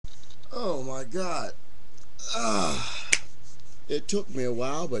Oh my God. Ah, it took me a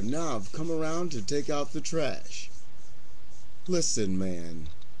while, but now I've come around to take out the trash. Listen, man.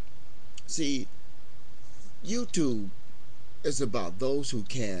 See, YouTube is about those who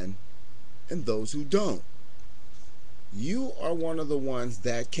can and those who don't. You are one of the ones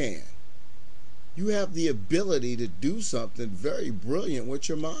that can. You have the ability to do something very brilliant with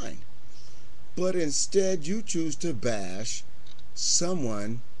your mind. But instead, you choose to bash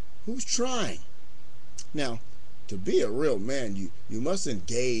someone who's trying. Now, to be a real man, you must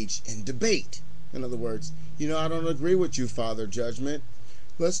engage in debate. In other words, I don't agree with you, Father Judgment.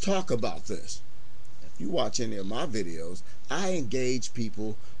 Let's talk about this. If you watch any of my videos, I engage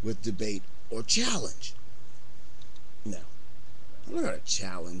people with debate or challenge. Now, I'm not going to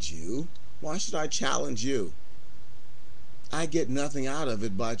challenge you. Why should I challenge you? I get nothing out of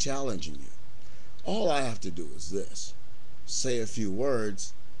it by challenging you. All I have to do is this. Say a few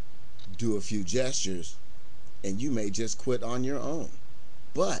words, do a few gestures, and you may just quit on your own.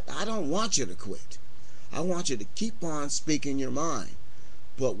 But I don't want you to quit. I want you to keep on speaking your mind.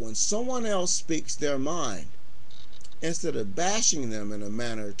 But when someone else speaks their mind, instead of bashing them in a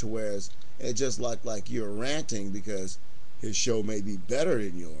manner to where it just like you're ranting because his show may be better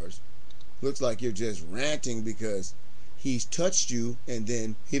than yours, looks like you're just ranting because he's touched you and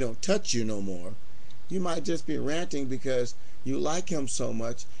then he don't touch you no more. You might just be ranting because you like him so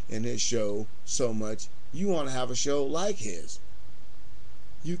much and his show so much you want to have a show like his.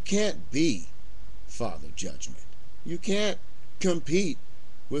 You can't be Father Judgment. You can't compete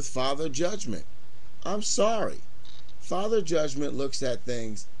with Father Judgment. I'm sorry. Father Judgment looks at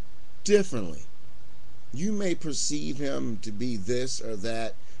things differently. You may perceive him to be this or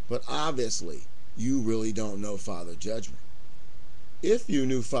that, but obviously you really don't know Father Judgment. If you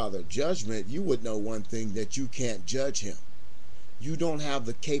knew Father Judgment, you would know one thing, that you can't judge him. You don't have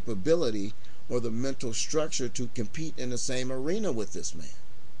the capability or the mental structure to compete in the same arena with this man.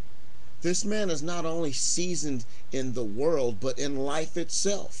 This man is not only seasoned in the world, but in life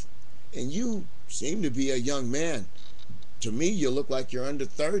itself. And you seem to be a young man. To me, you look like you're under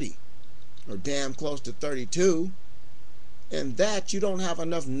 30 or damn close to 32. And that you don't have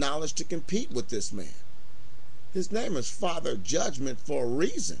enough knowledge to compete with this man. His name is Father Judgment for a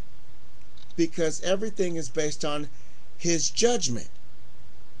reason, because everything is based on his judgment.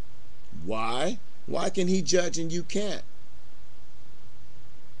 Why? Why can he judge and you can't?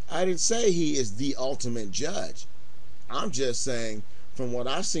 I didn't say he is the ultimate judge. I'm just saying, from what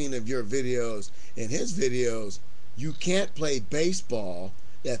I've seen of your videos and his videos, you can't play baseball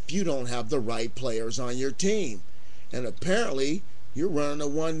if you don't have the right players on your team. And apparently, you're running a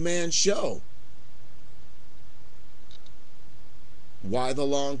one-man show. Why the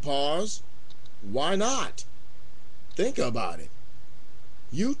long pause? Why not? Think about it.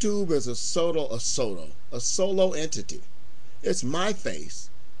 YouTube is a solo entity. It's my face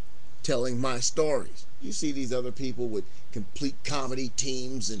telling my stories. You see these other people with complete comedy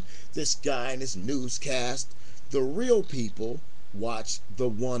teams and this guy and this newscast. The real people watch the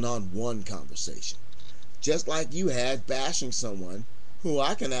one-on-one conversation. Just like you had bashing someone who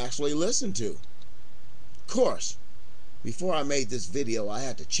I can actually listen to. Of course, before I made this video, I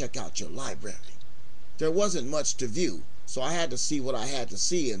had to check out your library. There wasn't much to view, so I had to see what I had to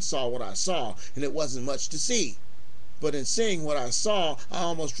see and saw what I saw, and it wasn't much to see. But in seeing what I saw, I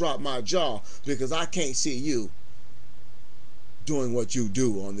almost dropped my jaw because I can't see you doing what you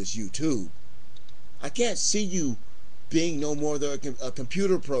do on this YouTube. I can't see you being no more than a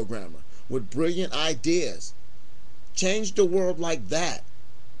computer programmer with brilliant ideas. Change the world like that.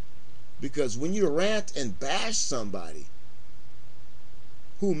 Because when you rant and bash somebody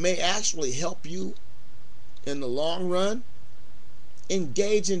who may actually help you in the long run,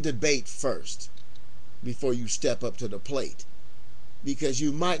 engage in debate first before you step up to the plate. Because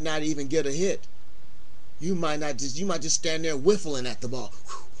you might not even get a hit. You might just stand there whiffling at the ball.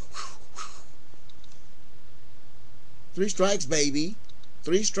 3 strikes, baby.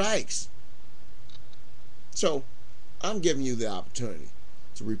 3 strikes. So, I'm giving you the opportunity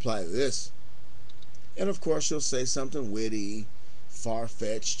to reply to this. And of course, you'll say something witty,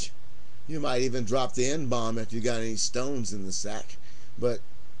 far-fetched. You might even drop the N-bomb if you got any stones in the sack. But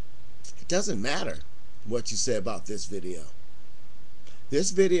it doesn't matter what you say about this video.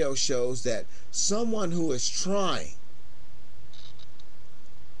 This video shows that someone who is trying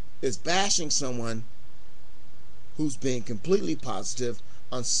is bashing someone who's being completely positive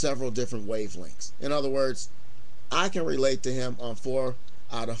on several different wavelengths. In other words, I can relate to him on 4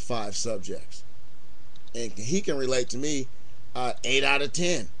 out of 5 subjects. And he can relate to me 8 out of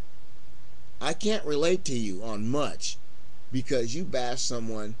 10. I can't relate to you on much because you bash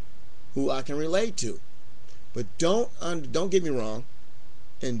someone who I can relate to. But don't get me wrong,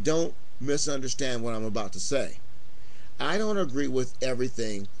 and don't misunderstand what I'm about to say. I don't agree with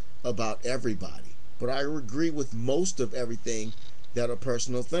everything about everybody, but I agree with most of everything that a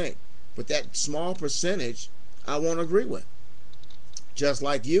person will think. But that small percentage I won't agree with. Just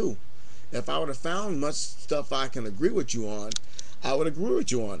like you. If I would have found much stuff I can agree with you on, I would agree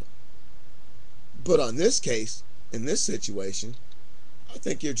with you on it. But on this case, in this situation, I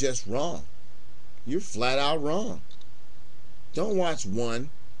think you're just wrong. You're flat out wrong. Don't watch 1,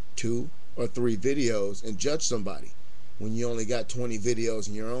 2, or 3 videos and judge somebody when you only got 20 videos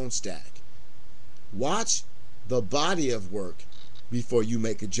in your own stack. Watch the body of work before you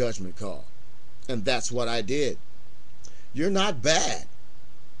make a judgment call. And that's what I did. You're not bad,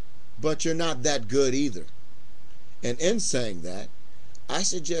 but you're not that good either. And in saying that, I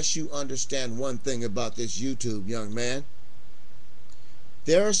suggest you understand one thing about this YouTube, young man.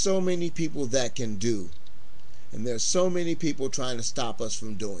 There are so many people that can do, and there's so many people trying to stop us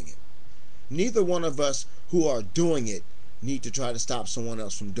from doing it. Neither one of us who are doing it need to try to stop someone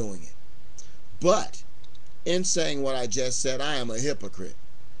else from doing it. But in saying what I just said, I am a hypocrite,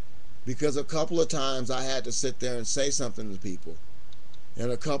 because a couple of times I had to sit there and say something to people,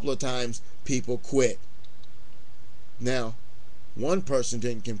 and a couple of times people quit. Now, one person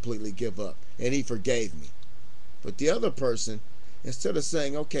didn't completely give up, and he forgave me. But the other person, instead of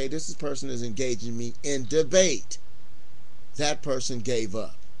saying, okay, this person is engaging me in debate, that person gave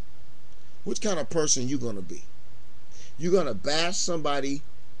up. Which kind of person you going to be? You going to bash somebody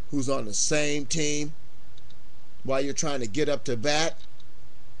who's on the same team while you're trying to get up to bat?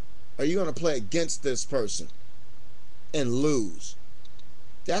 Or are you going to play against this person and lose?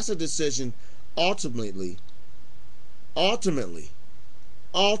 That's a decision ultimately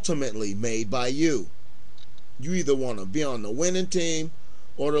made by you. You either want to be on the winning team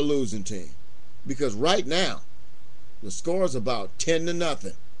or the losing team. Because right now, the score is about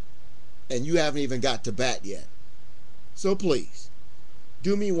 10-0, and you haven't even got to bat yet. So please,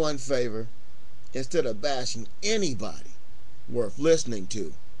 do me one favor. Instead of bashing anybody worth listening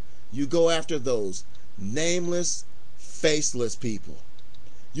to, you go after those nameless, faceless people.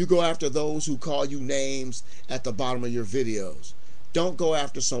 You go after those who call you names at the bottom of your videos. Don't go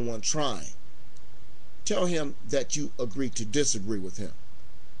after someone trying. Tell him that you agree to disagree with him.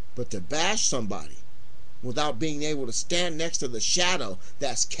 But to bash somebody without being able to stand next to the shadow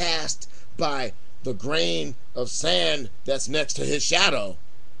that's cast by the grain of sand that's next to his shadow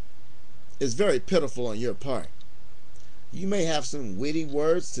is very pitiful on your part. You may have some witty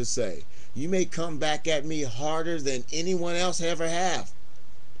words to say. You may come back at me harder than anyone else ever have.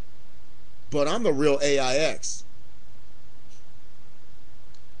 But I'm the real AIX.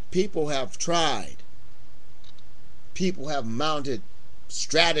 People have tried. People have mounted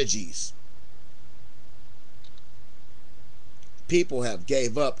strategies. People have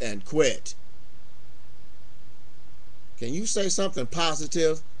gave up and quit. Can you say something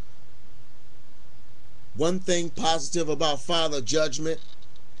positive? One thing positive about Father Judgment?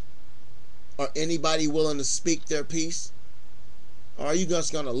 Or anybody willing to speak their piece? Or are you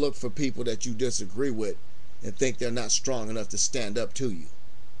just going to look for people that you disagree with and think they're not strong enough to stand up to you?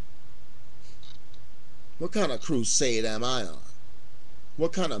 What kind of crusade am I on?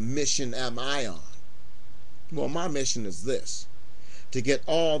 What kind of mission am I on? Well, my mission is this: to get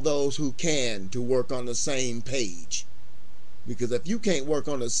all those who can to work on the same page. Because if you can't work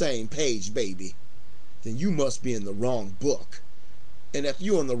on the same page, baby, then you must be in the wrong book. And if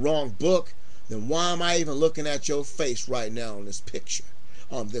you're in the wrong book, then why am I even looking at your face right now on this picture,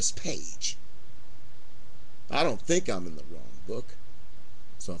 on this page? I don't think I'm in the wrong book.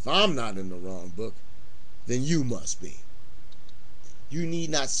 So if I'm not in the wrong book, then you must be. You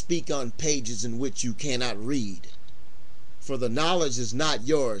need not speak on pages in which you cannot read, for the knowledge is not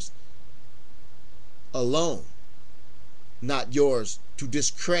yours alone, not yours to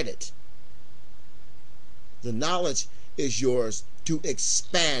discredit. The knowledge is yours to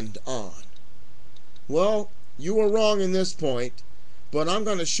expand on. Well, you were wrong in this point, but I'm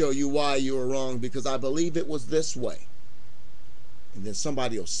going to show you why you were wrong, because I believe it was this way. And then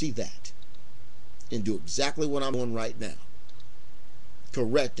somebody will see that and do exactly what I'm doing right now.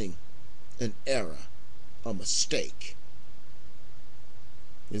 Correcting an error, a mistake.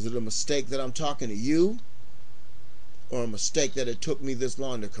 Is it a mistake that I'm talking to you? Or a mistake that it took me this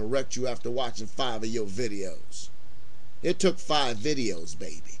long to correct you after watching 5 of your videos? It took 5 videos,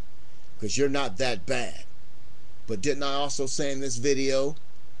 baby, because you're not that bad. But didn't I also say in this video,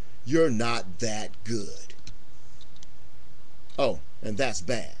 you're not that good? Oh, and that's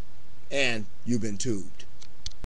bad. And you've been tubed.